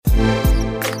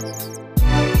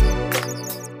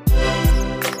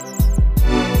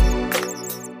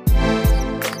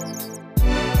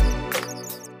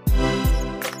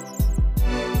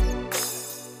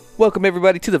Welcome,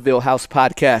 everybody, to the Vill House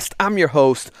Podcast. I'm your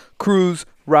host, Cruz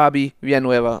Robbie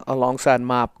Villanueva, alongside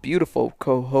my beautiful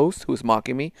co-host, who is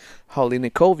mocking me, Holly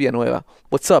Nicole Villanueva.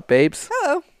 What's up, babes?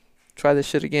 Hello. Try this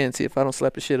shit again, see if I don't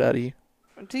slap the shit out of you.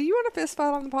 Do you want a fist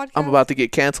fight on the podcast? I'm about to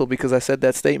get canceled because I said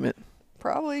that statement.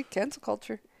 Probably. Cancel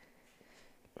culture.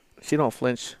 She don't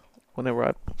flinch whenever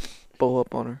I bow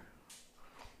up on her.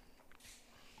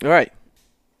 All right.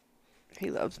 He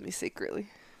loves me secretly.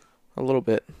 A little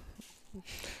bit.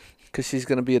 Because she's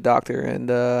going to be a doctor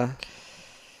and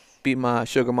be my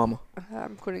sugar mama.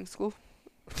 I'm quitting school.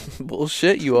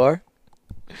 Bullshit, you are.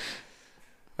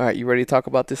 All right, you ready to talk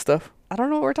about this stuff? I don't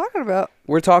know what we're talking about.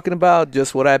 We're talking about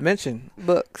just what I mentioned.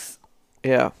 Books.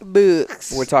 Yeah.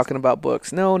 Books. We're talking about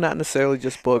books. No, not necessarily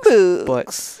just books.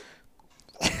 Books.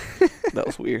 But that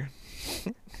was weird.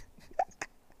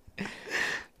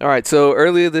 All right, so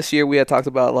earlier this year we had talked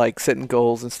about like setting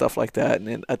goals and stuff like that,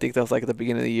 and I think that was like at the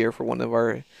beginning of the year for one of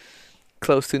our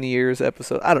close to New Year's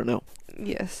episodes. I don't know.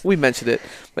 Yes. We mentioned it.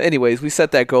 But anyways, we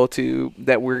set that goal to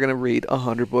that we're going to read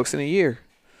 100 books in a year.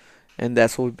 And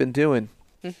that's what we've been doing.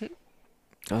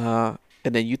 Mm-hmm. And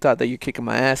then you thought that you're kicking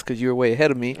my ass because you were way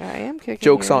ahead of me. I am kicking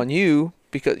Joke's on you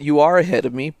because you are ahead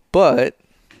of me, but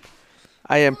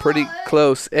I am pretty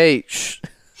close. Hey, shh.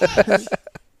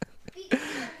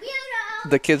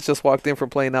 The kids just walked in from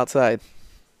playing outside.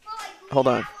 Hold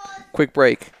on. Quick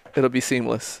break. It'll be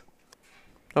seamless.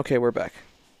 Okay, we're back.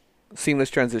 Seamless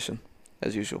transition,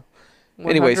 as usual.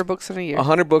 100 books in a year.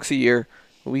 100 books a year.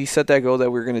 We set that goal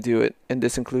that we're going to do it, and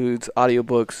this includes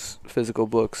audiobooks, physical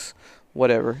books,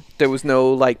 whatever. There was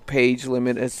no like page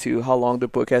limit as to how long the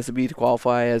book has to be to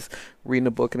qualify as reading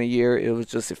a book in a year. It was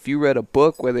just if you read a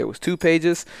book, whether it was 2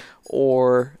 pages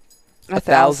or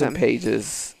 1,000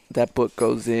 pages, that book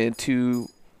goes into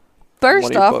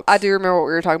First off, books. I do remember what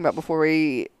we were talking about before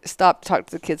we stopped to talk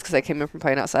to the kids because they came in from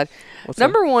playing outside. What's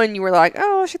Number one, you were like,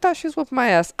 oh, she thought she was whooping my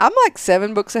ass. I'm like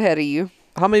 7 books ahead of you.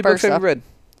 How many books have you read?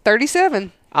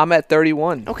 37. I'm at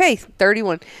 31. Okay,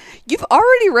 31. You've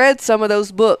already read some of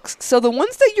those books. So the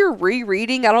ones that you're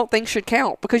rereading, I don't think should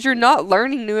count because you're not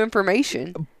learning new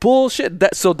information.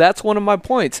 Bullshit. So that's one of my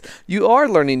points. You are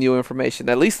learning new information.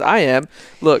 At least I am.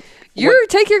 Look. You're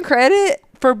taking credit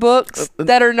for books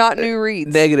that are not new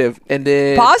reads. Negative. And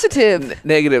then. Positive.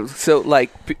 Negative. So, like,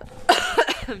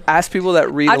 ask people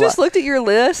that read I just looked at your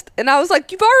list, and I was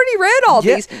like, you've already read all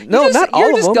these. No, not all of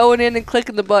them. You're just going in and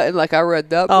clicking the button like, I read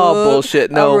that book. Oh,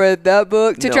 bullshit. No. I read that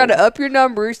book to try to up your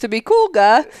numbers to be cool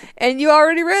guy, and you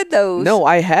already read those. No,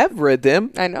 I have read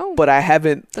them. I know. But I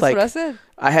haven't, That's what I said.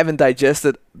 I haven't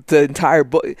digested the entire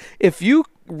book. If you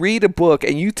read a book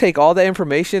and you take all that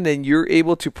information and you're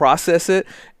able to process it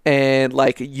and,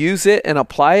 like, use it and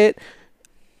apply it,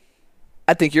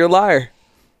 I think you're a liar.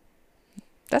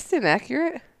 That's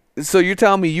inaccurate. So you're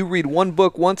telling me you read one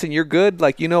book once and you're good?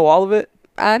 Like, you know all of it?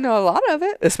 I know a lot of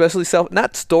it. Especially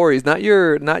not stories, not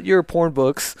your porn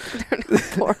books.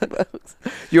 Porn books.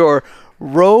 Your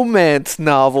romance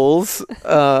novels.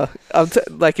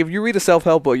 Like, if you read a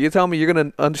self-help book, you're telling me you're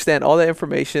going to understand all that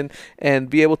information and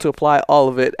be able to apply all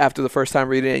of it after the first time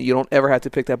reading it, and you don't ever have to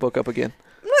pick that book up again.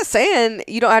 I'm not saying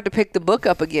you don't have to pick the book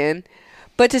up again.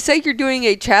 But to say you're doing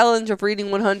a challenge of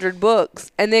reading 100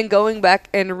 books and then going back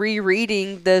and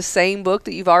rereading the same book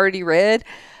that you've already read,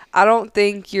 I don't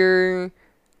think you're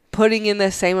putting in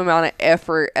the same amount of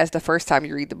effort as the first time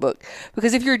you read the book.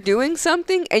 Because if you're doing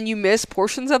something and you miss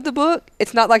portions of the book,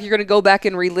 it's not like you're going to go back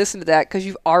and re-listen to that because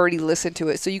you've already listened to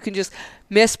it. So you can just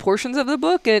miss portions of the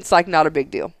book and it's like not a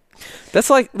big deal. That's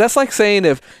like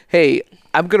saying hey,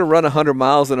 I'm going to run 100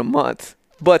 miles in a month.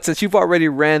 But since you've already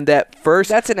ran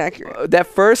that's inaccurate. That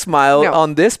first mile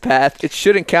on this path, it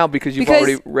shouldn't count because you've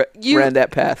already ran that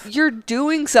path. You're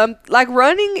doing like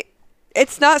running.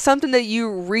 It's not something that you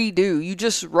redo. You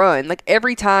just run. Like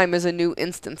every time is a new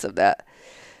instance of that.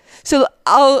 So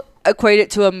I'll equate it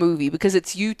to a movie because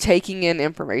it's you taking in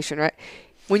information, right?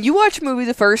 When you watch a movie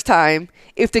the first time,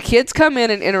 if the kids come in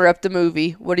and interrupt the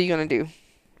movie, what are you going to do?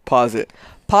 Pause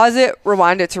it,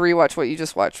 rewind it to rewatch what you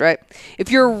just watched, right?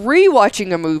 If you're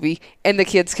rewatching a movie and the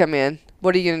kids come in,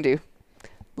 what are you going to do?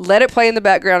 Let it play in the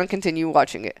background and continue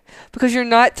watching it. Because you're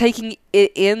not taking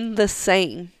it in the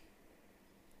same.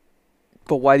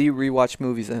 But why do you rewatch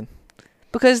movies then?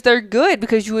 Because they're good,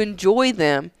 because you enjoy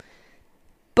them.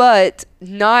 But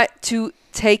not to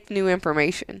take new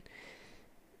information.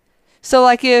 So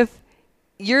like if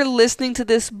you're listening to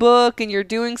this book and you're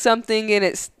doing something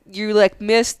and you like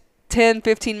missed 10,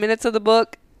 15 minutes of the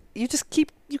book, you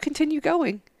continue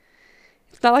going.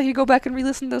 It's not like you go back and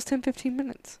re-listen to those 10, 15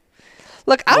 minutes.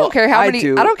 Look, I don't care I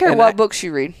don't care what books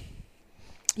you read.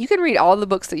 You can read all the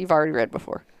books that you've already read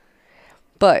before.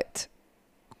 But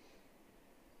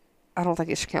I don't think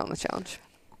it should count in the challenge.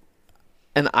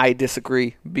 And I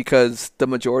disagree because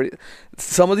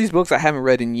some of these books I haven't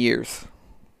read in years.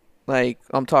 Like,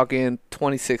 I'm talking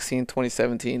 2016,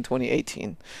 2017,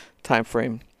 2018 time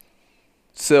frame.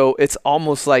 So it's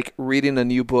almost like reading a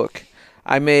new book.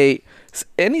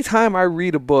 Anytime I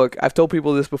read a book, I've told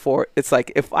people this before, it's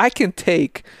like if I can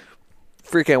take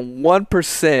freaking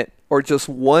 1% or just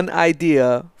one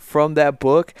idea from that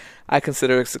book, I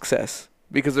consider it a success.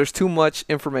 Because there's too much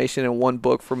information in one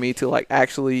book for me to like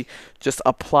actually just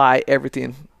apply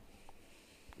everything.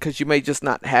 Because you may just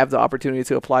not have the opportunity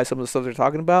to apply some of the stuff they're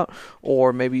talking about,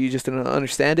 or maybe you just didn't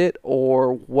understand it,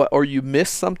 or you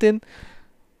missed something.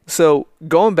 So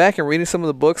going back and reading some of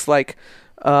the books, like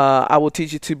I Will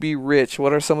Teach You to Be Rich.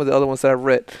 What are some of the other ones that I've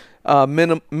read?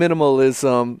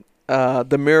 Minimalism.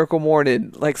 The Miracle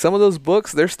Morning, like some of those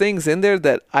books, there's things in there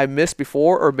that I missed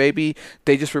before, or maybe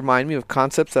they just remind me of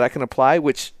concepts that I can apply,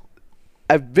 which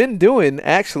I've been doing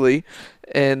actually.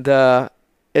 And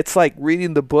it's like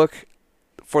reading the book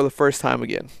for the first time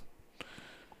again.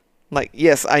 Like,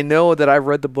 yes, I know that I've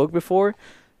read the book before,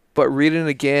 but reading it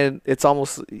again, it's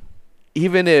almost,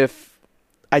 even if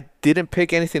I didn't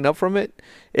pick anything up from it,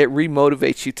 it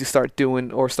remotivates you to start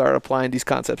doing or start applying these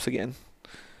concepts again.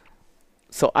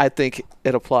 So I think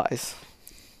it applies.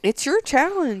 It's your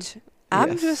challenge.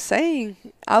 I'm just saying.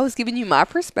 I was giving you my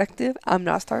perspective. I'm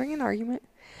not starting an argument.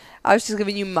 I was just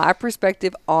giving you my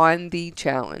perspective on the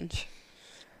challenge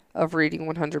of reading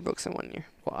 100 books in 1 year.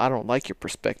 Well, I don't like your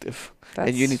perspective,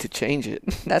 and you need to change it.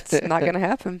 That's not going to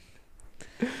happen.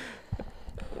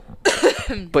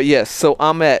 But yes, so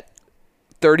I'm at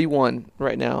 31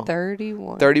 right now.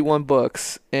 31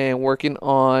 books, and working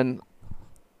on...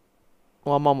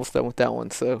 Well, I'm almost done with that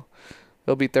one, so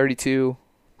it'll be 32.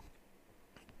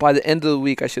 By the end of the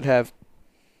week, I should have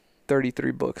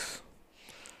 33 books.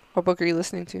 What book are you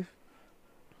listening to?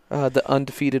 The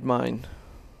Undefeated Mind,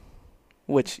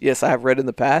 which, yes, I have read in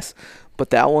the past,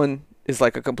 but that one is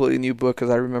like a completely new book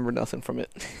because I remember nothing from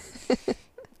it.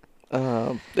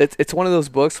 It's one of those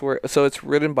books where, so it's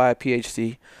written by a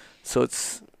PhD, so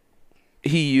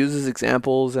he uses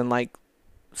examples and like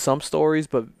some stories,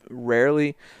 but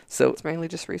rarely. So it's mainly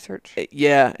just research.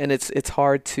 Yeah, and it's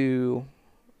hard to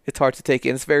take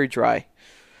in. It's very dry.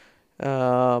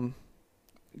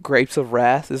 Grapes of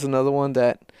Wrath is another one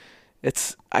that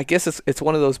I guess it's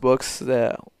one of those books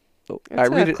that I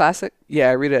read it. Classic. Yeah,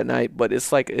 I read it at night, but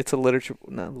it's like it's a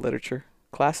literature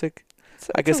classic.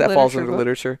 I guess that falls under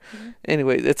literature. Mm-hmm.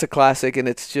 Anyway, it's a classic, and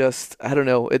it's just, I don't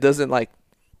know, it doesn't like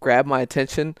grab my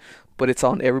attention, but it's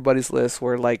on everybody's list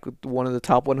where like one of the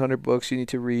top 100 books you need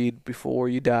to read before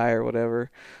you die or whatever,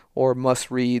 or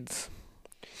must reads.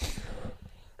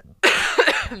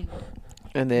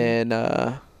 And then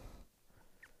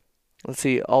let's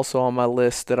see, also on my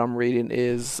list that I'm reading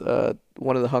is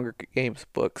one of the Hunger Games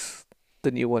books,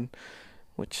 the new one,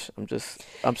 which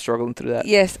I'm struggling through that.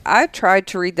 Yes, I tried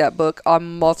to read that book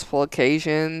on multiple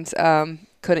occasions.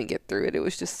 Couldn't get through it. It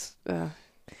was just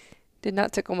did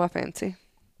not tickle my fancy.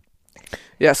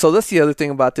 Yeah, so that's the other thing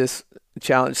about this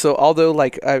challenge. So although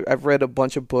like I've read a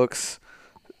bunch of books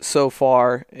so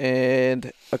far,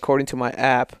 and according to my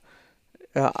app,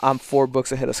 I'm 4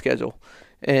 books ahead of schedule.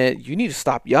 And you need to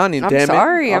stop yawning, damn it. I'm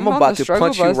sorry. I'm about to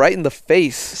punch you right in the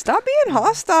face. Stop being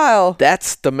hostile.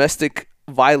 That's domestic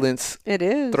violence. It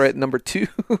is. Threat number 2.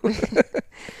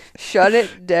 Shut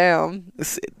it down.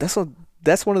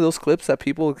 That's one of those clips that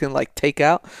people can like take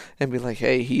out and be like,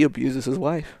 hey, he abuses his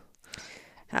wife.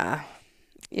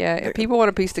 Yeah, if people want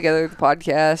to piece together the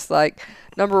podcast, like,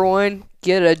 number 1,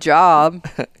 get a job.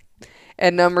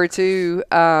 And number 2,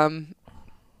 I'm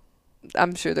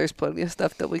sure there's plenty of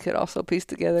stuff that we could also piece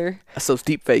together. That's those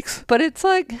deep fakes. But it's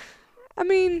like, I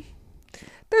mean,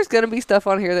 there's going to be stuff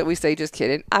on here that we say just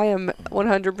kidding. I am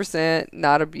 100%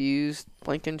 not abused,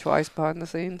 blinking twice behind the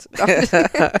scenes.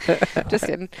 Just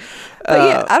kidding. But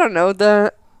yeah, I don't know.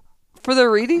 For the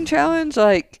reading challenge,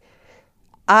 like,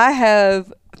 I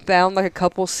have found like a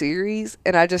couple series,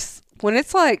 and when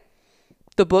it's like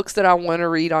the books that I want to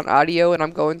read on audio and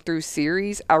I'm going through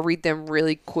series, I read them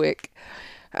really quick.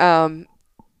 So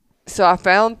I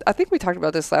think we talked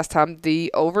about this last time,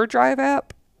 the Overdrive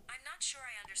app. I'm not sure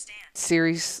I understand.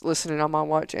 Siri's listening on my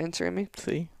watch, answering me.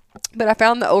 See? But I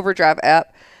found the Overdrive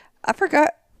app. I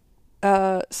forgot.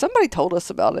 Somebody told us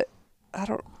about it.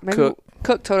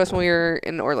 Cook told us when we were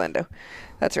in Orlando.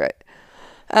 That's right.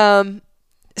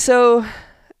 So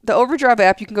the Overdrive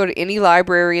app, you can go to any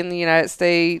library in the United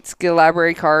States, get a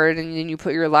library card, and then you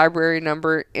put your library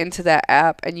number into that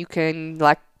app, and you can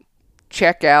like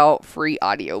check out free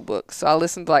audiobooks. So I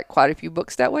listened to like quite a few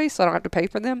books that way, so I don't have to pay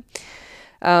for them.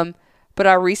 But But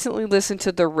I recently listened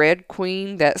to the Red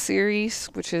Queen, that series,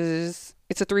 which is,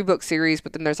 it's a 3-book series,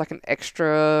 but then there's like an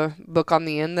extra book on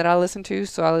the end that I listened to.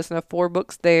 So I listened to 4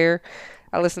 books there.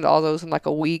 I listened to all those in like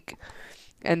a week.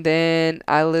 And then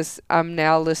I'm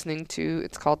now listening to,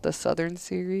 it's called the Southern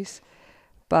series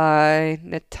by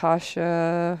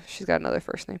Natasha. She's got another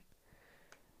first name.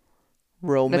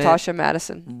 Natasha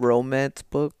Madison. Romance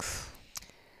books.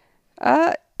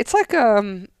 It's like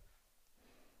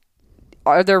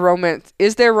is there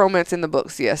romance in the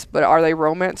books? Yes, but are they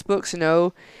romance books?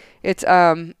 No. It's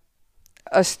a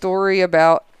story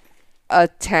about a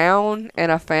town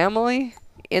and a family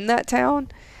in that town,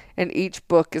 and each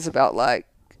book is about like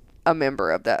a member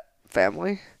of that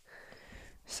family.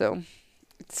 So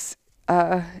it's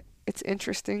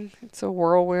interesting. It's a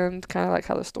whirlwind, kind of like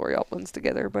how the story all blends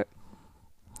together, but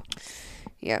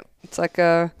yeah, it's like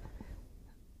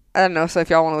I don't know, so if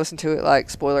y'all want to listen to it, like,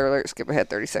 spoiler alert, skip ahead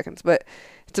 30 seconds. But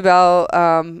it's about,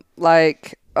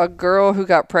 like, a girl who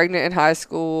got pregnant in high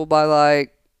school by,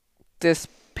 like, this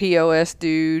POS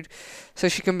dude. So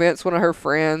she convinced one of her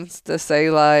friends to say,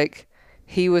 like,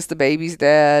 he was the baby's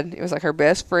dad. It was, like, her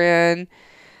best friend.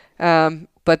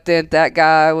 But then that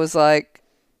guy was, like,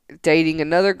 dating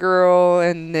another girl.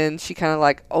 And then she kind of,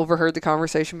 like, overheard the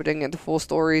conversation but didn't get the full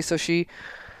story. So she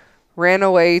ran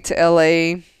away to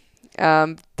L.A.,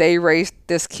 they raised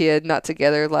this kid not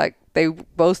together. Like, they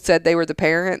both said they were the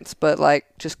parents, but like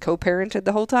just co-parented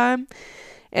the whole time.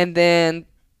 And then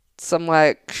some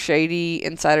like shady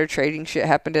insider trading shit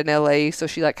happened in LA, so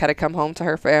she like had to come home to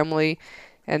her family.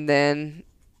 And then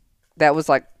that was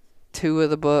like 2 of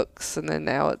the books, and then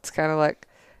now it's kind of like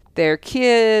their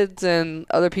kids and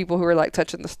other people who are like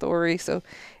touching the story, so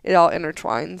it all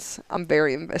intertwines. I'm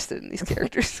very invested in these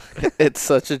characters. It's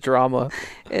such a drama.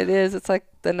 It is. It's like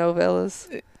the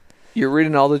novellas. You're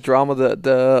reading all the drama,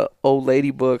 the old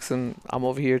lady books, and I'm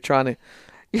over here trying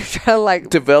to like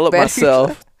develop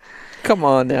myself. Come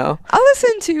on now. I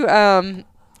listened to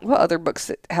what other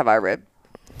books have I read?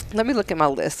 Let me look at my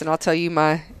list and I'll tell you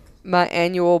my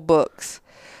annual books.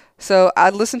 So I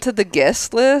listened to The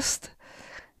Guest List.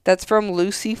 That's from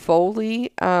Lucy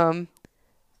Foley.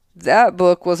 That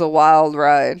book was a wild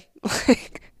ride.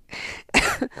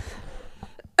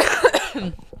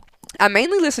 I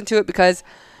mainly listened to it because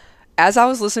as I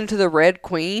was listening to The Red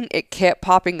Queen, it kept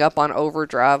popping up on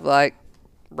Overdrive, like,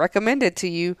 recommended to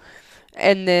you.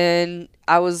 And then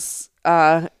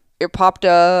it popped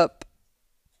up,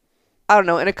 I don't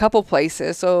know, in a couple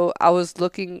places. So I was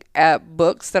looking at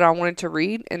books that I wanted to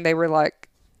read, and they were like,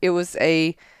 it was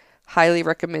a highly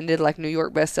recommended, like, New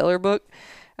York bestseller book.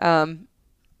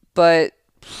 But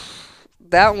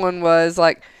that one was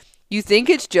like, you think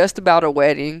it's just about a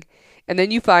wedding, and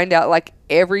then you find out like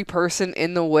every person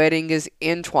in the wedding is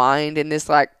entwined in this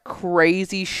like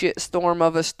crazy shitstorm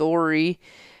of a story.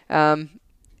 And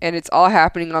it's all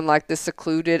happening on like this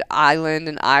secluded island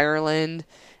in Ireland.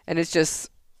 And it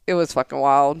was fucking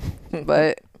wild,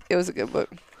 but it was a good book.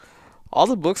 All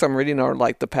the books I'm reading are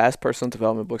like the past personal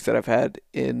development books that I've had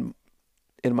in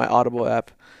my Audible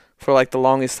app for like the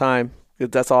longest time.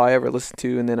 That's all I ever listened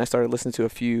to, and then I started listening to a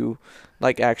few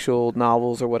like actual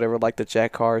novels or whatever, like the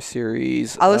Jack Carr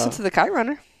series. I listened to The Kite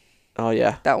Runner. Oh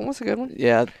yeah, that one was a good one.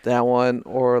 Yeah, that one,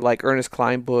 or like Ernest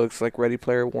Cline books, like Ready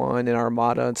Player One and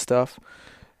Armada and stuff.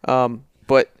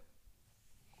 But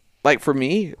like for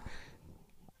me,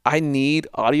 I need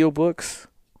audiobooks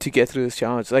to get through this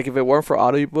challenge. Like if it weren't for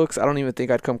audiobooks, I don't even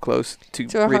think I'd come close to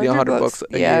reading 100 books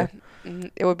a year.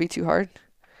 It would be too hard.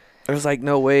 There's like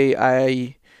no way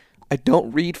I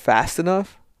don't read fast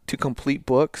enough to complete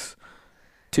books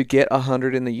to get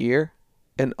 100 in the year.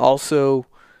 And also,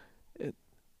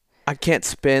 I can't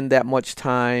spend that much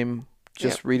time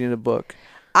just reading a book.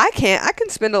 I can't. I can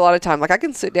spend a lot of time. Like, I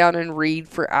can sit down and read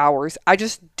for hours. I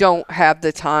just don't have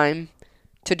the time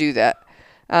to do that.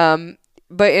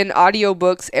 But in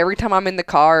audiobooks, every time I'm in the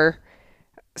car,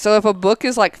 so if a book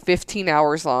is like 15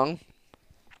 hours long,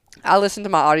 I listen to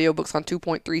my audiobooks on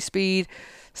 2.3 speed.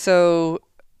 So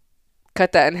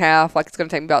cut that in half. Like, it's going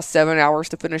to take me about 7 hours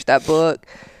to finish that book.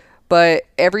 But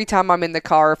every time I'm in the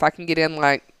car, if I can get in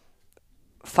like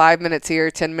 5 minutes here,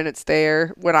 10 minutes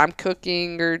there, when I'm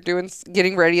cooking or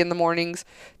getting ready in the mornings,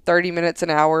 30 minutes an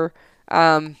hour,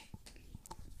 it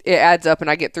adds up and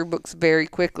I get through books very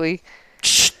quickly.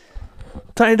 Shh.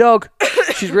 Tiny dog.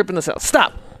 She's ripping us out.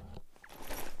 Stop.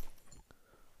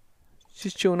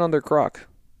 She's chewing on their crock.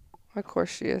 Of course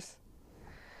she is.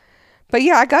 But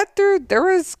yeah, I got through. There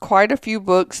was quite a few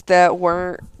books that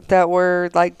were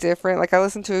like different. Like I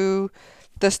listened to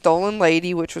The Stolen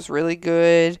Lady, which was really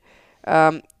good.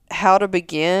 How to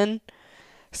Begin.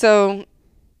 So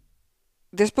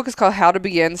this book is called How to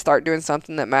Begin Start Doing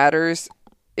Something That Matters.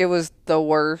 It was the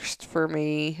worst for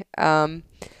me.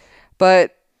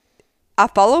 But I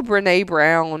follow Brene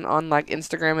Brown on like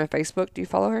Instagram and Facebook. Do you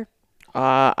follow her?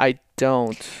 I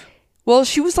don't. Well,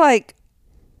 she was like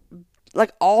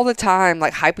all the time,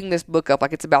 like hyping this book up,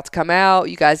 like it's about to come out.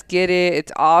 You guys get it.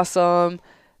 It's awesome.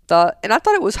 And I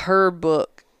thought it was her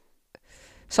book.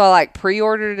 So I like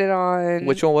pre-ordered it on.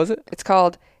 Which one was it? It's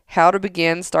called How to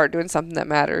Begin Start Doing Something That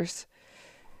Matters.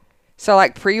 So I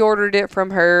like pre-ordered it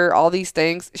from her, all these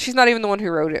things. She's not even the one who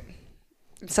wrote it.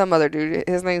 Some other dude.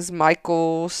 His name's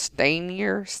Michael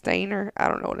Stainer. I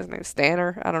don't know what his name is.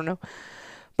 Stanner. I don't know.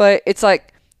 But it's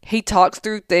like he talks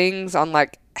through things on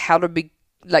like how to be,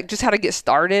 like just how to get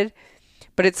started.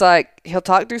 But it's like he'll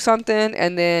talk through something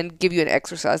and then give you an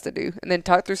exercise to do. And then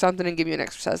talk through something and give you an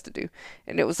exercise to do.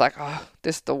 And it was like, oh,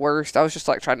 this is the worst. I was just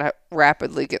like trying to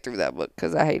rapidly get through that book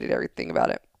because I hated everything about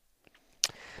it.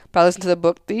 But I listened to The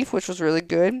Book Thief, which was really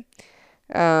good.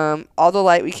 All the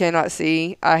Light We Cannot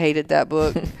See. I hated that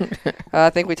book. I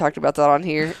think we talked about that on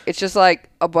here. It's just like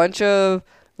a bunch of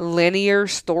linear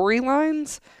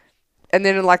storylines. And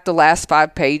then in like the last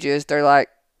 5 pages, they're like,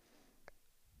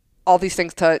 all these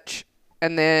things touch.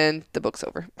 And then the book's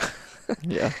over.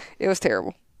 Yeah. It was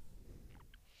terrible.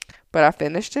 But I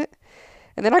finished it.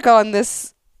 And then I got on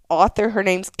this author. Her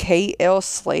name's K.L.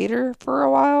 Slater for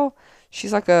a while.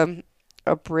 She's like a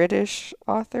British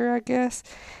author, I guess.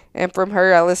 And from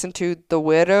her, I listened to The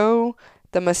Widow,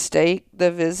 The Mistake,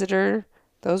 The Visitor.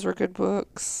 Those were good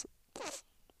books.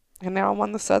 And now I'm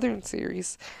on the Southern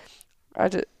series.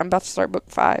 I'm about to start book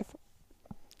 5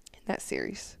 in that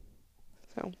series.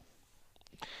 So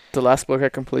The last book I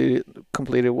completed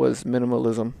was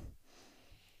Minimalism.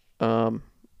 And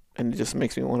it just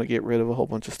makes me want to get rid of a whole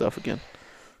bunch of stuff again.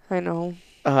 I know.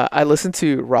 I listened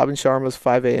to Robin Sharma's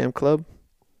 5 a.m. Club,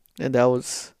 and that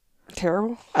was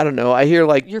terrible. I don't know. I hear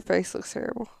like Your face looks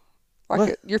terrible.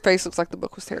 Like your face looks like the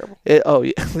book was terrible. Oh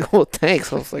yeah. Well,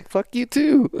 thanks. I was like, fuck you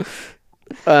too.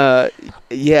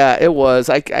 Yeah, it was.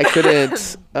 I couldn't.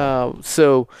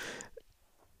 So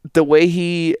the way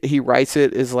he writes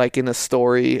it is like in a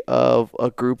story of a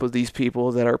group of these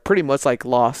people that are pretty much like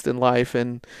lost in life,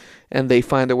 and they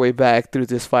find their way back through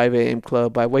this 5 a.m.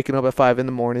 club by waking up at 5 in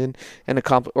the morning and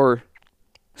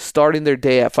starting their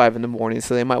day at 5 in the morning.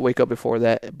 So they might wake up before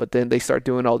that, but then they start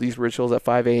doing all these rituals at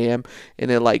 5 a.m. and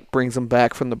it like brings them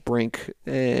back from the brink,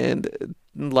 and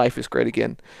life is great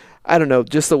again. I don't know,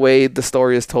 just the way the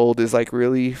story is told is like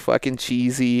really fucking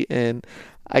cheesy, and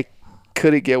I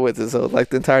couldn't get with it. So like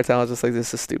the entire time I was just like,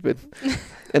 this is stupid.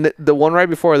 And the one right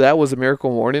before that was A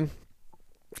Miracle Morning.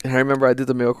 And I remember I did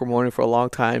The Miracle Morning for a long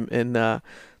time, and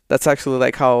that's actually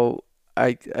like how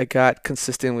I got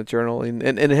consistent with journaling,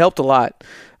 and it helped a lot.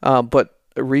 But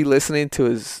re-listening to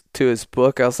his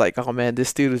book, I was like, oh man,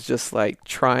 this dude is just like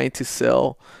trying to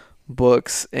sell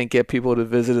books and get people to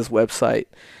visit his website.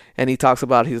 And he talks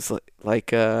about his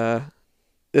the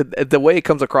way it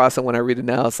comes across, and when I read it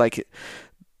now, it's like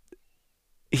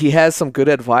he has some good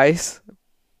advice,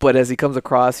 but as he comes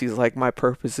across, he's like, my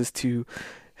purpose is to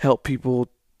help people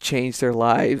change their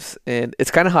lives. And it's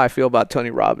kind of how I feel about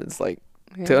Tony Robbins. Like,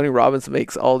 yeah. Tony Robbins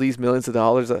makes all these millions of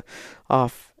dollars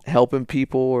off helping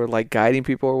people or like guiding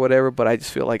people or whatever, but I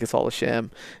just feel like it's all a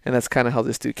sham. And that's kind of how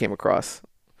this dude came across.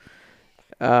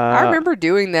 I remember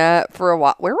doing that for a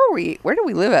while. Where were we? Where did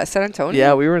we live at? San Antonio?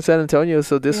 Yeah, we were in San Antonio.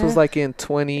 So this was like in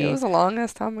it was a long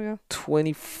ass time ago.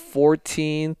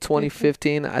 2014,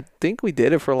 2015. I think we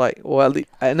did it for like, well, at least,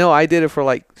 I know I did it for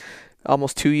like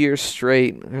almost 2 years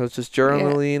straight. It was just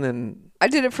journaling, and I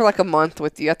did it for like a month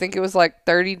with you. I think it was like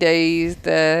 30 days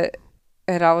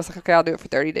and I was like, okay, I'll do it for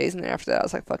 30 days. And then after that, I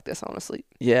was like, fuck this, I want to sleep.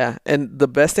 Yeah. And the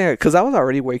best thing, because I was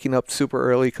already waking up super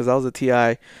early because I was a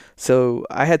TI. So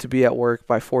I had to be at work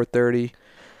by 4:30.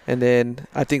 And then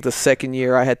I think the second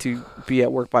year I had to be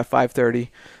at work by 5:30.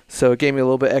 So it gave me a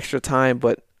little bit extra time.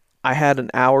 But I had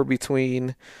an hour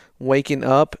between waking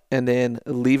up and then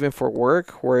leaving for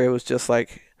work where it was just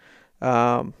like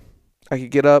I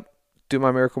could get up, do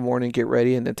my Miracle Morning, get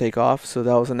ready, and then take off. So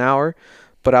that was an hour.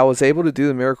 But I was able to do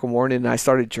the Miracle Morning, and I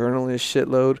started journaling a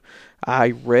shitload. I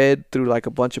read through like a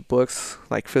bunch of books,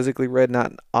 like physically read,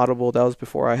 not Audible. That was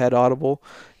before I had Audible.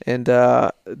 And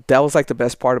that was like the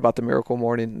best part about the Miracle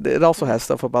Morning. It also has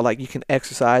stuff about like you can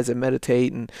exercise and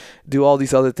meditate and do all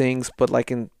these other things, but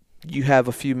like you have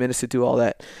a few minutes to do all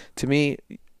that. To me,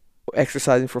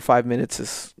 exercising for 5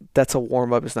 minutes that's a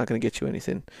warm-up. It's not going to get you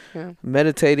anything. Yeah.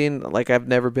 Meditating, like I've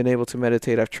never been able to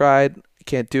meditate. I've tried.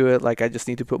 Can't do it. Like I just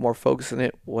need to put more focus in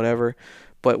it, whatever.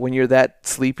 But when you're that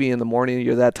sleepy in the morning,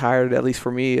 you're that tired, at least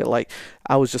for me, like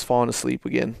I was just falling asleep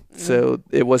again. So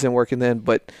it wasn't working then.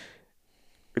 But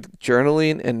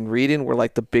journaling and reading were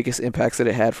like the biggest impacts that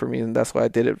it had for me, and that's why I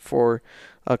did it for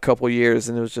a couple years,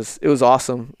 and it was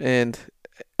awesome. And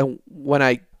when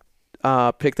I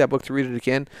picked that book to read it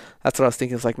again, that's what I was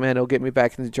thinking. It's like, man, it'll get me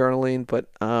back into journaling, but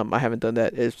I haven't done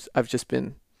that. I've just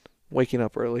been waking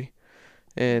up early,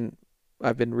 and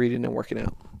I've been reading and working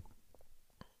out.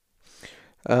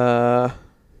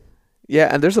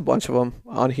 Yeah, and there's a bunch of them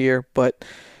on here, but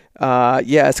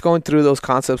yeah, it's going through those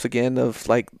concepts again of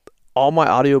like all my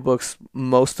audiobooks,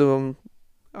 most of them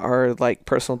are like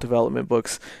personal development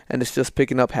books, and it's just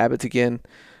picking up habits again.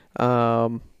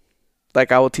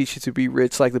 Like I Will Teach You to Be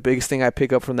Rich, like the biggest thing I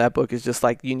pick up from that book is just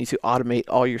like you need to automate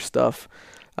all your stuff.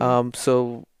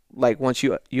 So like once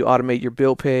you automate your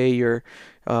bill pay, your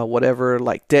whatever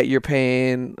like debt you're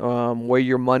paying, where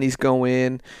your money's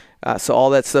going, so all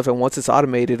that stuff, and once it's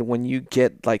automated, when you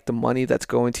get like the money that's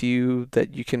going to you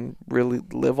that you can really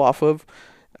live off of,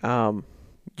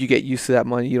 you get used to that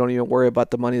money. You don't even worry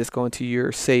about the money that's going to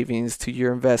your savings, to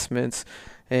your investments,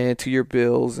 and to your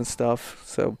bills and stuff.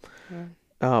 So,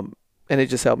 and it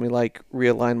just helped me like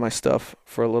realign my stuff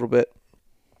for a little bit.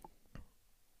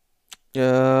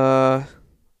 Yeah,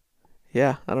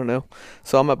 I don't know.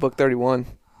 So I'm at book 31.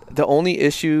 The only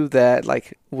issue that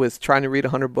like with trying to read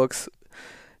 100 books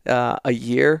a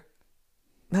year,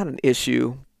 not an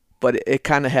issue, but it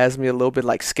kind of has me a little bit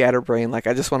like scatterbrain. Like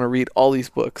I just want to read all these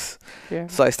books. Yeah.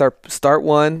 So I start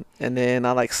one, and then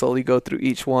I like slowly go through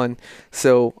each one.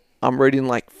 So I'm reading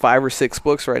like 5 or 6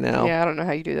 books right now. Yeah, I don't know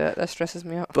how you do that. That stresses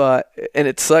me out. And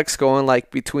it sucks going like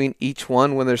between each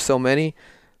one when there's so many.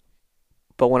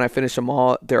 But when I finish them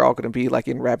all, they're all going to be like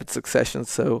in rapid succession.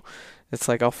 So it's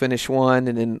like I'll finish one,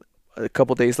 and then a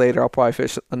couple days later I'll probably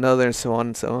finish another, and so on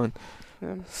and so on.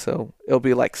 Yeah. So it'll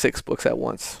be like 6 books at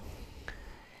once.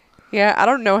 Yeah, I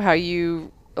don't know how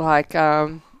you like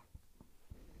can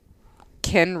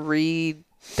read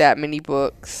that many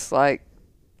books like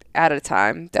at a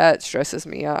time. That stresses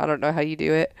me out. I don't know how you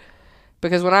do it,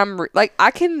 because when I'm like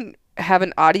I can have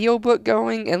an audio book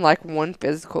going and like one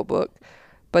physical book,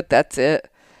 but that's it.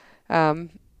 I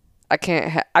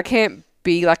can't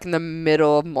be like in the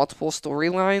middle of multiple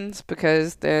storylines,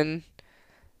 because then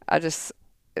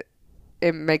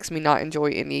it makes me not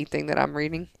enjoy anything that I'm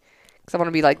reading. I want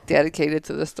to be like dedicated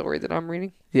to the story that I'm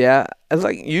reading. Yeah, it's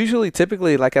like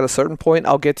typically like at a certain point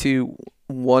I'll get to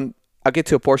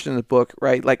a portion of the book,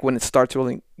 right? Like when it starts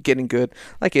really getting good,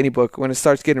 like any book, when it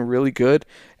starts getting really good,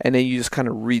 and then you just kind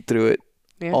of read through it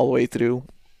all the way through.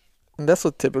 And that's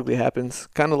what typically happens.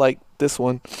 Kind of like this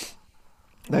one.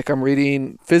 Like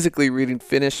I'm physically reading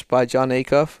Finished by John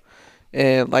Acuff,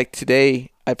 and like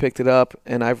today I picked it up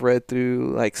and I've read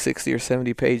through like 60 or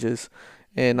 70 pages.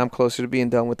 And I'm closer to being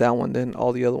done with that one than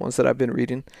all the other ones that I've been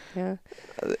reading. Yeah.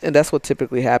 And that's what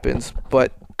typically happens.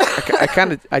 But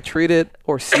I treat it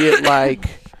or see it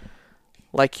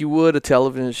like you would a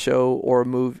television show or a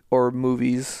movie or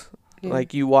movies. Yeah.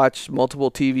 Like you watch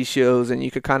multiple TV shows, and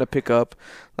you could kind of pick up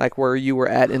like where you were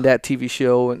at in that TV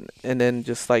show, and then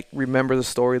just like remember the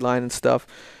storyline and stuff.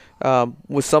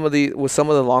 With some of the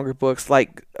longer books,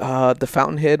 like The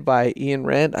Fountainhead by Ian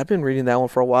Rand, I've been reading that one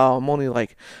for a while. I'm only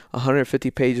like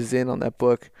 150 pages in on that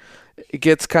book. It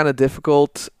gets kind of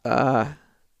difficult, like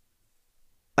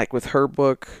with her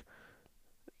book,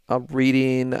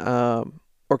 reading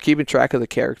or keeping track of the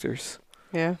characters.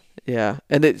 Yeah. Yeah,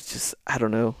 and it's just, I don't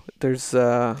know. There's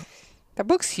that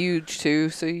book's huge too,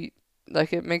 so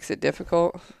it makes it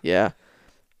difficult. Yeah,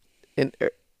 and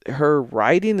her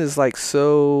writing is like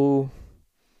so,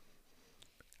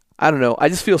 I don't know. I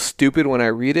just feel stupid when I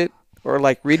read it, or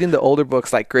like reading the older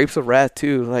books like Grapes of Wrath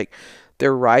too. Like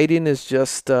their writing is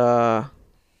just, I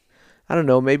don't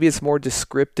know. Maybe it's more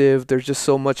descriptive. There's just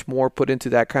so much more put into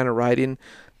that kind of writing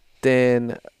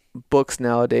than books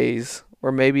nowadays.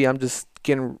 Or maybe I'm just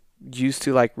getting used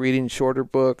to like reading shorter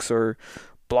books or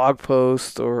blog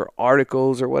posts or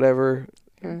articles or whatever.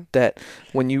 That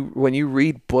when you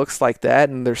read books like that,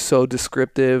 and they're so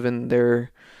descriptive, and they're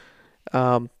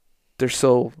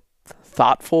so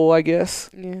thoughtful, I guess.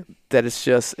 Yeah. That it's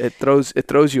just it throws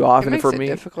you off. And for me,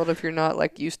 it's difficult if you're not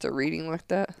like used to reading like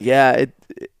that. Yeah,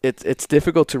 it's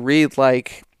difficult to read.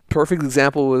 Like perfect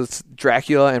example was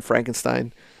Dracula and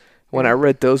Frankenstein. When I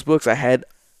read those books, I had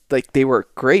like they were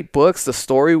great books. The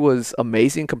story was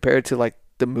amazing compared to like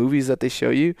the movies that they show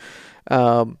you.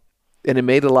 And it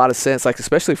made a lot of sense, like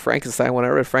especially Frankenstein. When I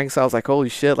read Frankenstein, I was like, holy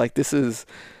shit, like this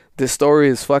story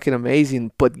is fucking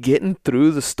amazing. But getting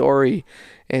through the story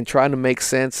and trying to make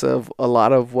sense of a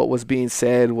lot of what was being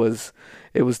said was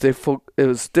difficult. It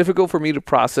was difficult for me to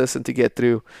process and to get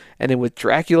through. And then with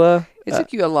Dracula, it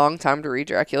took you a long time to read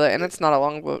Dracula, and it's not a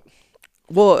long book.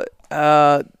 Well,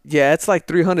 Yeah, it's like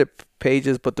 300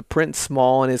 pages, but the print's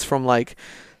small and it's from like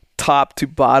top to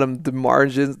bottom. The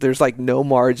margins, there's like no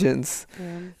margins.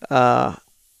 Yeah.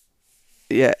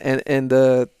 Yeah, and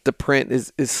the print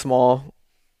is small.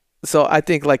 So I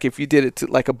think like if you did it to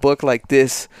like a book like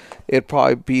this, it'd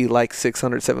probably be like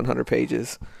 600, 700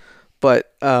 pages.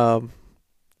 But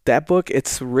that book,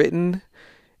 it's written,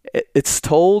 it's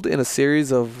told in a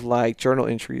series of like journal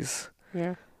entries.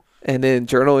 Yeah. And then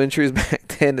journal entries back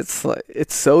then, it's like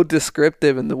it's so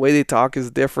descriptive and the way they talk is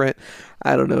different.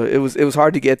 I don't know. It was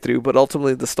hard to get through, but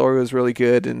ultimately the story was really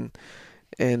good and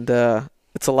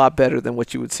it's a lot better than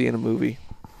what you would see in a movie.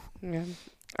 Yeah.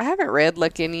 I haven't read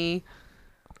like any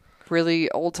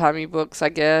really old-timey books, I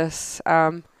guess.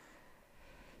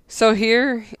 So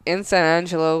here in San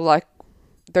Angelo, like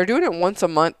they're doing it once a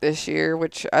month this year,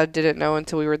 which I didn't know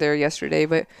until we were there yesterday,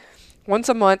 but once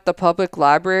a month the public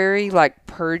library like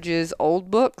purges old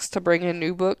books to bring in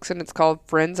new books, and it's called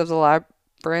Friends of the Library.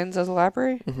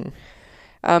 Mm-hmm.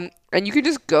 And you can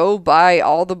just go buy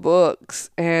all the books,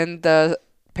 and the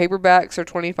paperbacks are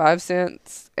 25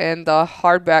 cents and the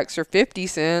hardbacks are 50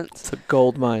 cents. It's a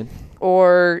gold mine.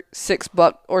 Or six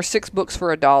books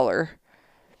for $1.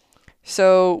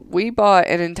 So we bought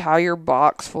an entire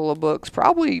box full of books,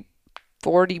 probably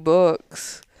 40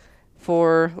 books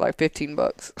for like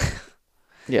 $15.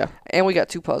 Yeah. And we got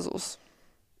 2 puzzles.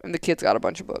 And the kids got a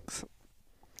bunch of books.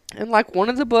 And like one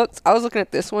of the books, I was looking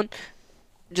at this one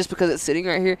just because it's sitting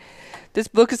right here. This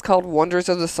book is called Wonders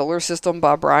of the Solar System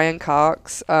by Brian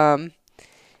Cox. And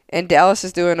Dallas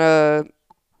is doing a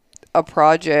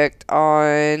project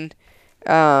on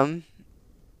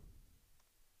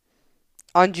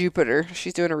Jupiter.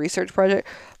 She's doing a research project.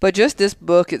 But just this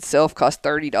book itself costs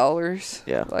 $30.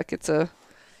 Yeah. Like it's a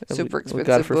super expensive we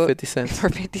got it for book. 50 cents. For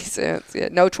 50 cents. Yeah.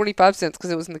 No, 25 cents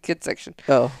because it was in the kids section.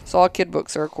 Oh. So all kid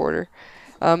books are a quarter.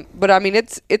 But I mean,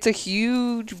 it's a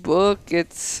huge book.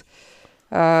 It's,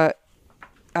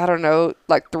 I don't know,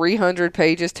 like 300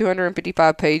 pages,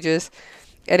 255 pages.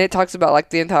 And it talks about like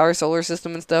the entire solar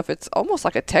system and stuff. It's almost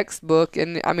like a textbook.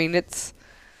 And I mean, it's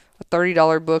a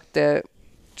 $30 book that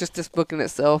just this book in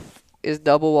itself is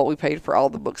double what we paid for all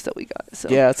the books that we got. So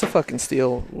Yeah, it's a fucking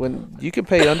steal. When you can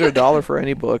pay under $1 for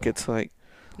any book, it's like,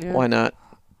 yeah. why not?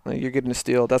 Like, you're getting a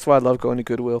steal. That's why I love going to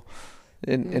Goodwill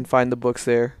and find the books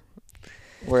there,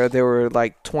 where they were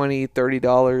like $20,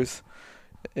 $30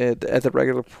 at the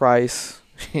regular price,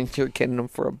 and you're getting them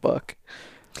for $1.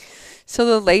 So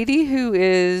the lady who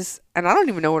is, and I don't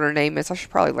even know what her name is. I should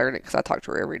probably learn it because I talk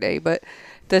to her every day. But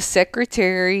the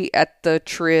secretary at the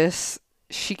Tris,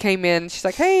 she came in. She's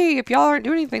like, "Hey, if y'all aren't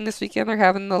doing anything this weekend, they're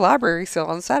having the library sale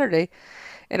on Saturday."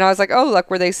 And I was like, "Oh, like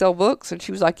where they sell books?" And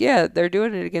she was like, "Yeah, they're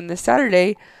doing it again this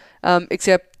Saturday,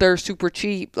 except they're super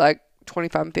cheap, like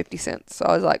 25 and 50 cents." So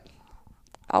I was like,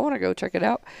 I want to go check it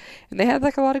out. And they had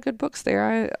like a lot of good books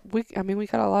there. We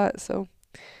got a lot, so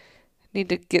need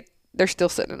to get. They're still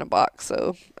sitting in a box,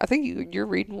 so I think you're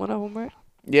reading one of them, right?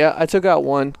 Yeah, I took out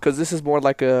one because this is more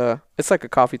like it's like a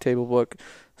coffee table book.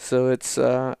 So it's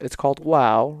called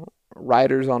Wow,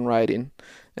 Writers on Writing.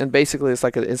 And basically it's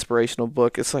like an inspirational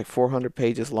book. It's like 400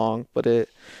 pages long, but it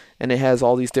has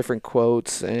all these different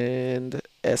quotes and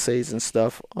essays and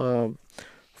stuff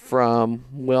from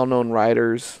well-known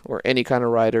writers or any kind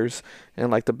of writers,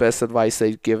 and like the best advice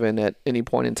they've given at any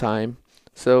point in time.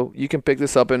 So you can pick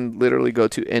this up and literally go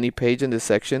to any page in this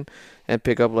section and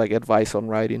pick up like advice on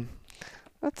writing.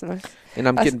 That's nice. And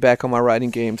I'm getting back on my writing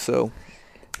game, so.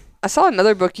 I saw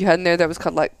another book you had in there that was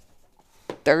called like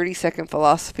 30-Second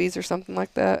Philosophies or something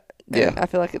like that. Yeah. And I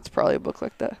feel like it's probably a book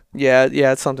like that. Yeah,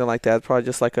 it's something like that. Probably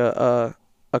just like a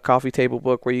coffee table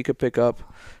book where you could pick up,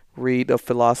 read a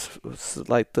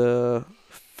like the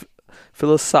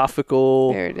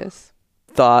philosophical There it is.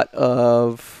 thought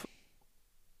of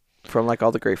from like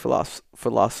all the great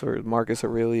philosophers, Marcus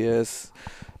Aurelius.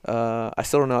 I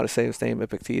still don't know how to say his name,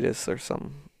 Epictetus or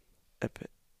something.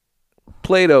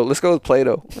 Plato. Let's go with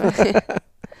Plato.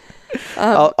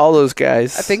 All those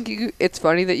guys. I think it's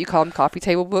funny that you call them coffee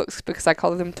table books because I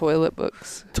call them toilet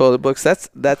books. Toilet books.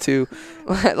 That too.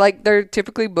 Like they're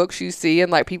typically books you see in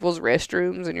like people's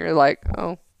restrooms, and you're like,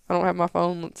 oh, I don't have my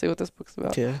phone. Let's see what this book's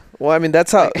about. Yeah. Well, I mean,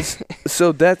 that's how.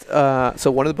 So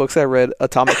one of the books I read,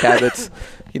 Atomic Habits.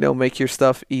 Make your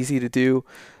stuff easy to do.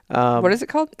 What is it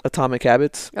called? Atomic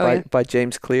Habits by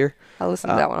James Clear. I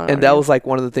listened to that one. And that was like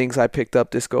one of the things I picked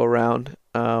up this go around.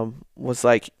 Was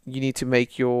like you need to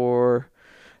make your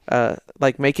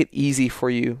make it easy for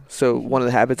you. So one of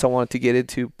the habits I wanted to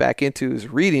get back into is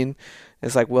reading.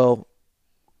 It's like, well,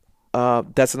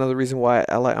 that's another reason why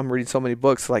I'm reading so many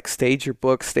books. Like stage your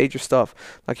books, stage your stuff.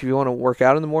 Like if you want to work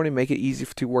out in the morning, make it easy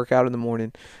to work out in the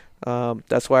morning.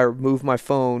 That's why I remove my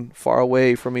phone far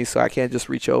away from me so I can't just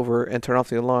reach over and turn off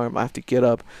the alarm. I have to get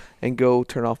up and go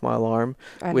turn off my alarm,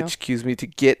 which cues me to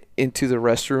get into the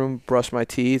restroom, brush my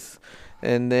teeth,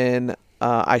 and then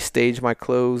I stage my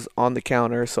clothes on the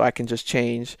counter so I can just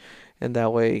change. And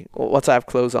that way, once I have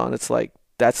clothes on, it's like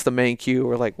that's the main cue.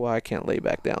 We're like, well, I can't lay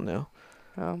back down now.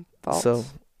 False. So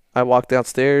I walk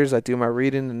downstairs, I do my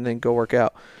reading, and then go work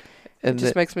out. And it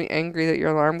just makes me angry that your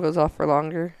alarm goes off for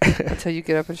longer until you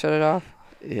get up and shut it off.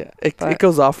 Yeah, it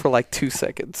goes off for like 2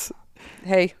 seconds.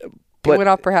 Hey, it went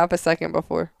off for half a second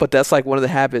before. But that's like one of the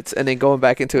habits. And then going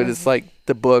back into it, it's like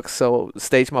the books. So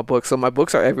stage my books. So my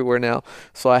books are everywhere now.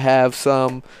 So I have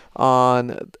some on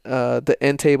the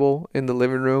end table in the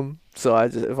living room. So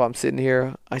if I'm sitting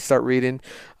here, I start reading.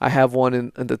 I have one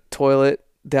in the toilet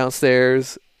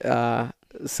downstairs.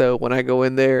 So when I go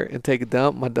in there and take a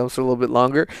dump, my dumps are a little bit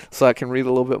longer, so I can read a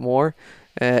little bit more.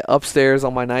 Upstairs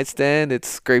on my nightstand,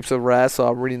 it's Grapes of Wrath, so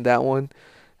I'm reading that one.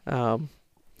 And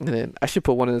then I should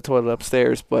put one in the toilet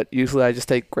upstairs, but usually I just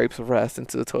take Grapes of Wrath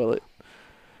into the toilet.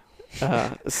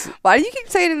 Why do you keep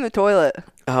saying in the toilet?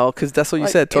 Oh, because that's what you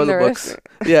said, toilet books.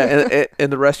 Yeah, in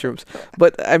the restrooms.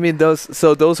 But I mean, those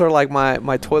are like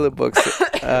my toilet books.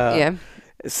 Yeah.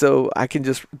 So I can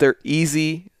they're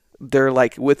easy. They're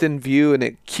like within view, and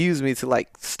it cues me to like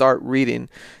start reading.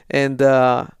 And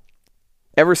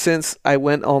ever since I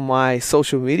went on my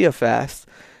social media fast,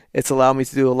 it's allowed me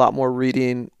to do a lot more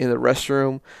reading in the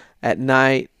restroom at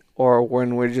night, or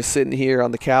when we're just sitting here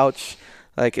on the couch.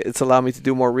 Like, it's allowed me to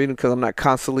do more reading because I'm not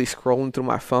constantly scrolling through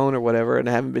my phone or whatever, and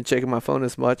I haven't been checking my phone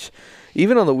as much.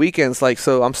 Even on the weekends, like,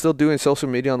 so I'm still doing social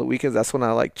media on the weekends. That's when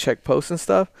I like check posts and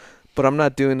stuff, but I'm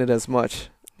not doing it as much.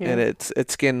 Yeah. And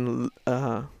it's getting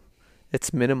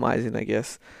it's minimizing, I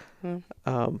guess.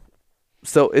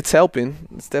 So it's helping.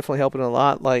 It's definitely helping a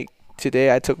lot. Like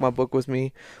today, I took my book with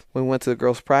me when we went to the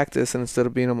girls' practice, and instead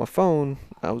of being on my phone,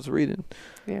 I was reading.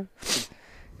 Yeah.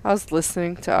 I was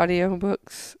listening to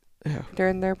audiobooks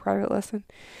during their private lesson.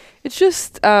 It's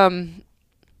just, I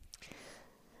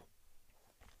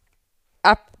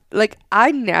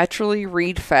naturally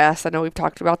read fast. I know we've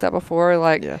talked about that before.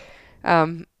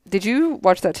 Did you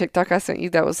watch that TikTok I sent you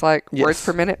that was like words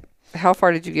per minute? How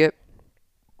far did you get?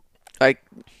 I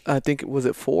think was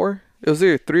it 4? It was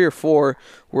either 3 or 4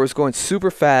 where it's going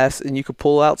super fast and you could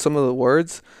pull out some of the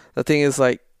words. The thing is,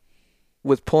 like,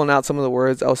 with pulling out some of the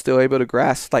words, I was still able to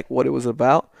grasp like what it was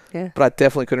about. Yeah. But I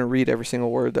definitely couldn't read every single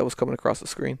word that was coming across the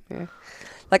screen. Yeah.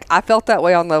 Like, I felt that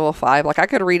way on level 5. Like, I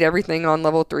could read everything on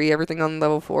level 3, everything on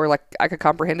level 4. Like, I could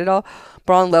comprehend it all.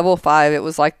 But on level 5, it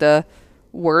was like the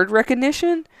word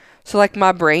recognition. So, like,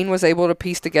 my brain was able to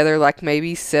piece together, like,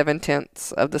 maybe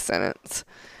 7/10 of the sentence.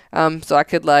 So I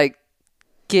could, like,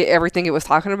 get everything it was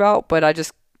talking about, but I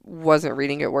just wasn't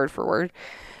reading it word for word.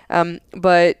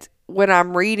 But when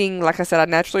I'm reading, like I said, I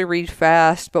naturally read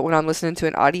fast, but when I'm listening to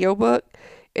an audiobook,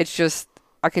 it's just,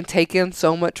 I can take in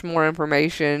so much more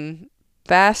information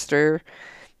faster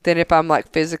than if I'm,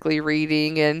 like, physically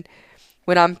reading. And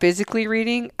when I'm physically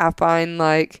reading, I find,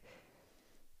 like,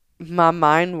 my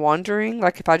mind wandering.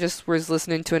 Like, if I just was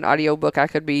listening to an audiobook, I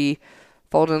could be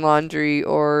folding laundry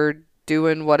or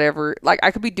doing whatever. Like,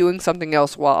 I could be doing something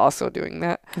else while also doing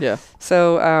that. Yeah.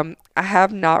 So, I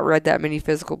have not read that many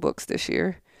physical books this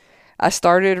year. I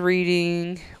started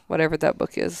reading whatever that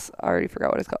book is. I already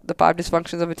forgot what it's called. The 5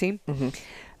 Dysfunctions of a Team.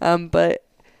 Mm-hmm. But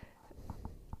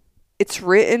it's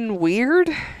written weird.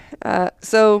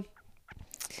 So,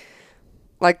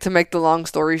 like, to make the long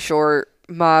story short,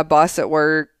 my boss at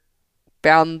work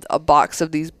found a box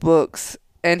of these books,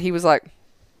 and he was like,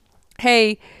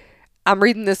 hey, I'm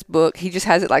reading this book. He just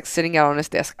has it, like, sitting out on his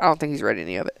desk. I don't think he's read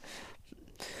any of it.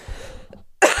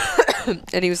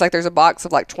 And he was like, there's a box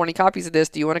of, like, 20 copies of this.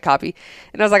 Do you want a copy?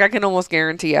 And I was like, I can almost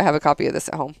guarantee I have a copy of this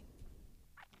at home.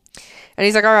 And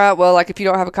he's like, all right, well, like, if you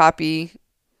don't have a copy,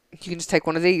 you can just take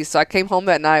one of these. So I came home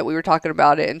that night. We were talking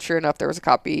about it, and sure enough, there was a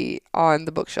copy on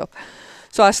the bookshelf.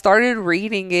 So I started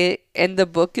reading it, and the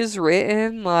book is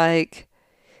written like,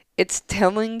 it's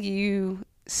telling you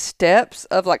steps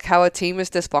of, like, how a team is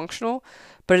dysfunctional,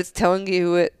 but it's telling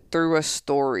you it through a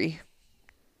story.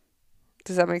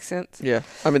 Does that make sense? Yeah.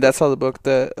 I mean, that's how the book,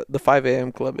 the 5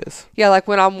 a.m. Club is. Yeah, like,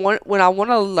 when I want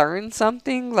to learn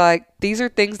something, like, these are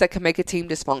things that can make a team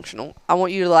dysfunctional. I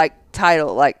want you to, like,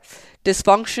 title, like,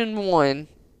 Dysfunction 1,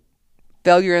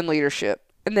 Failure in Leadership.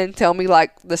 And then tell me,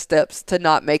 like, the steps to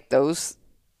not make those,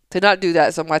 to not do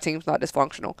that so my team's not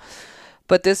dysfunctional.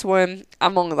 But this one,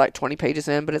 I'm only, like, 20 pages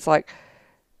in, but it's like,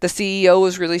 the CEO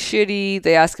was really shitty.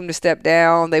 They asked him to step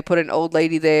down. They put an old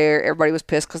lady there. Everybody was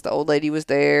pissed because the old lady was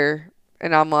there.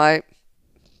 And I'm like,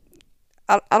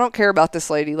 I don't care about this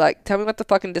lady. Like, tell me what the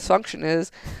fucking dysfunction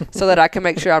is so that I can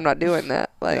make sure I'm not doing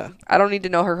that. Like, Yeah. I don't need to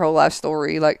know her whole life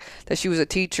story. Like, that she was a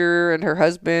teacher and her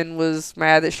husband was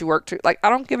mad that she worked too. Like, I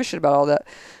don't give a shit about all that.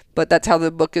 But that's how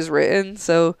the book is written.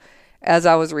 So, as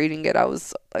I was reading it, I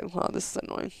was like, wow, this is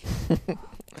annoying.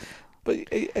 But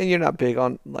and you're not big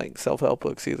on like self-help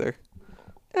books either.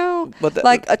 No. But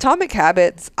Like, Atomic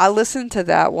Habits, I listened to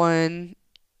that one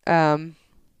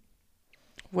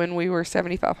when we were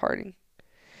 75 harding.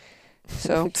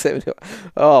 So,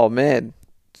 oh man,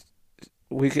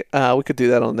 we could do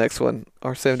that on the next one.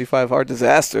 Our 75 hard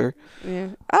disaster. yeah.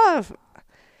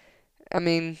 I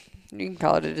mean, you can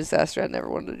call it a disaster. I never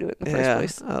wanted to do it in the first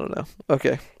place. I don't know.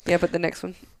 Okay. Yeah, but the next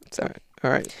one. So. All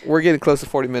right. We're getting close to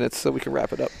 40 minutes, so we can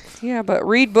wrap it up. Yeah, but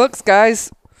read books,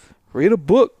 guys. Read a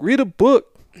book. Read a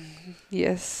book.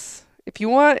 Yes. If you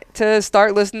want to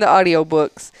start listening to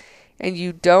audiobooks and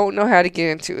you don't know how to get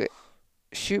into it,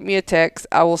 shoot me a text.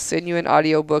 I will send you an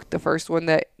audiobook. The first one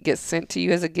that gets sent to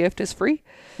you as a gift is free.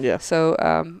 Yeah.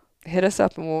 So hit us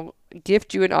up and we'll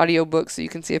gift you an audiobook so you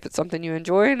can see if it's something you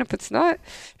enjoy. And if it's not,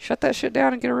 shut that shit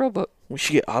down and get a real book. We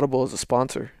should get Audible as a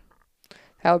sponsor.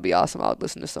 That would be awesome. I would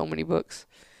listen to so many books.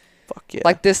 Fuck yeah.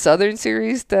 Like this Southern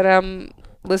series that I'm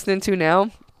listening to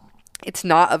now. It's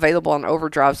not available on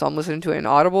Overdrive, so I'm listening to it in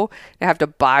Audible. And I have to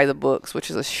buy the books, which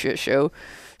is a shit show.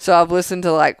 So I've listened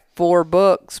to like 4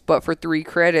 books, but for 3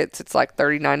 credits, it's like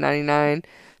 $39.99.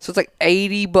 So it's like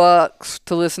 $80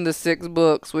 to listen to 6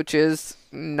 books, which is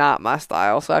not my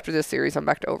style. So after this series, I'm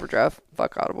back to Overdrive.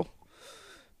 Fuck Audible.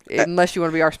 Unless you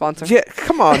want to be our sponsor. Yeah,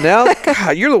 come on now.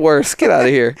 God, you're the worst. Get out of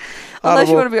here. Unless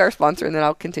you Audible. want to be our sponsor, and then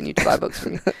I'll continue to buy books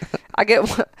from you. I get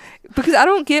one, because I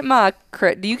don't get my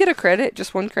credit. Do you get a credit?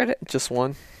 Just 1 credit? Just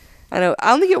one. I know.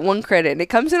 I only get 1 credit, and it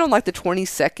comes in on like the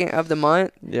 22nd of the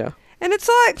month. Yeah. And it's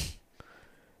like,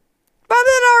 by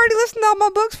then I already listened to all my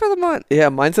books for the month. Yeah,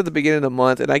 mine's at the beginning of the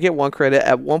month, and I get 1 credit.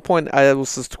 At one point, I was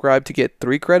subscribed to get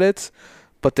 3 credits,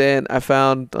 but then I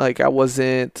found like I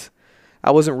wasn't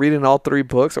reading all 3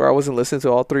 books, or I wasn't listening to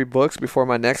all 3 books before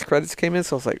my next credits came in.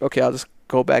 So I was like, okay, I'll just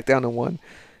go back down to 1.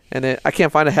 And then I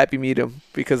can't find a happy medium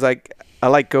because I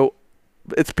like go.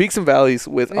 It's peaks and valleys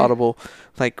with Audible.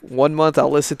 Like 1 month I'll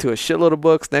listen to a shitload of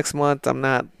books. Next month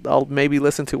I'll maybe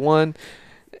listen to 1.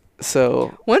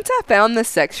 So once I found this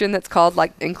section that's called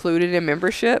like included in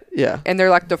membership, yeah, and they're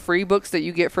like the free books that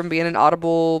you get from being an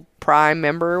Audible Prime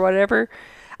member or whatever,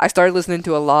 I started listening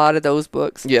to a lot of those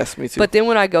books. Yes, me too. But then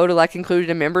when I go to like included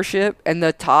in membership and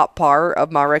the top part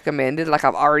of my recommended, like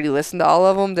I've already listened to all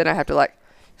of them, then I have to like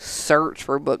search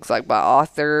for books like by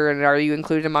author and are you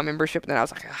included in my membership? And then I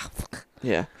was like, oh, fuck.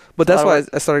 Yeah, but that's why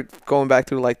I started going back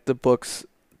through like the books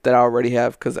that I already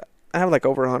have, because I have like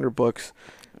over 100 books.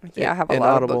 Yeah, I have a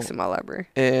lot of books in my library.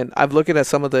 And I've looked at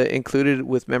some of the included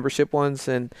with membership ones,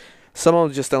 and some of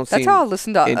them just don't seem That's how I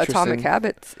listened to interesting. Atomic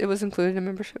Habits. It was included in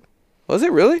membership. Was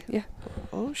it really? Yeah.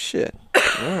 Oh, shit.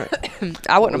 All right.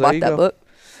 I wouldn't have bought that book.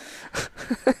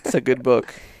 It's a good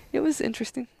book. It was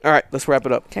interesting. All right, let's wrap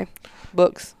it up. Okay.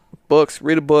 Books. Books.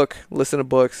 Read a book. Listen to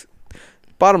books.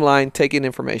 Bottom line, take in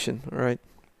information. All right.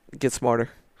 Get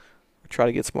smarter. Try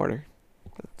to get smarter.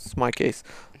 That's my case.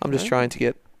 I'm just trying to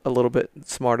get a little bit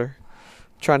smarter.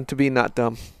 Trying to be not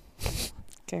dumb.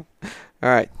 Okay. All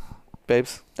right,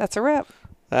 babes. That's a wrap.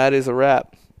 That is a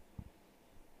wrap.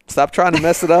 Stop trying to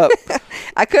mess it up.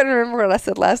 I couldn't remember what I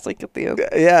said last week at the end.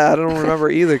 Yeah, I don't remember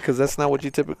either, because that's not what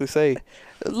you typically say.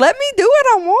 Let me do it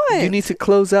on one. You need to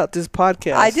close out this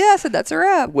podcast. I did. I said that's a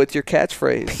wrap. With your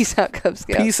catchphrase. Peace out, Cub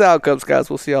Scouts. Peace out, Cub Scouts.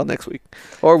 We'll see y'all next week.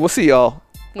 Or we'll see y'all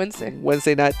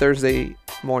Wednesday night, Thursday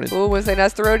morning. Oh, Wednesday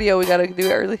night's the rodeo. We got to do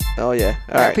it early. Oh, yeah.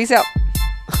 All right. Peace out.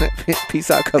 Peace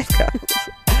out, Cub Scouts.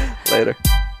 Later.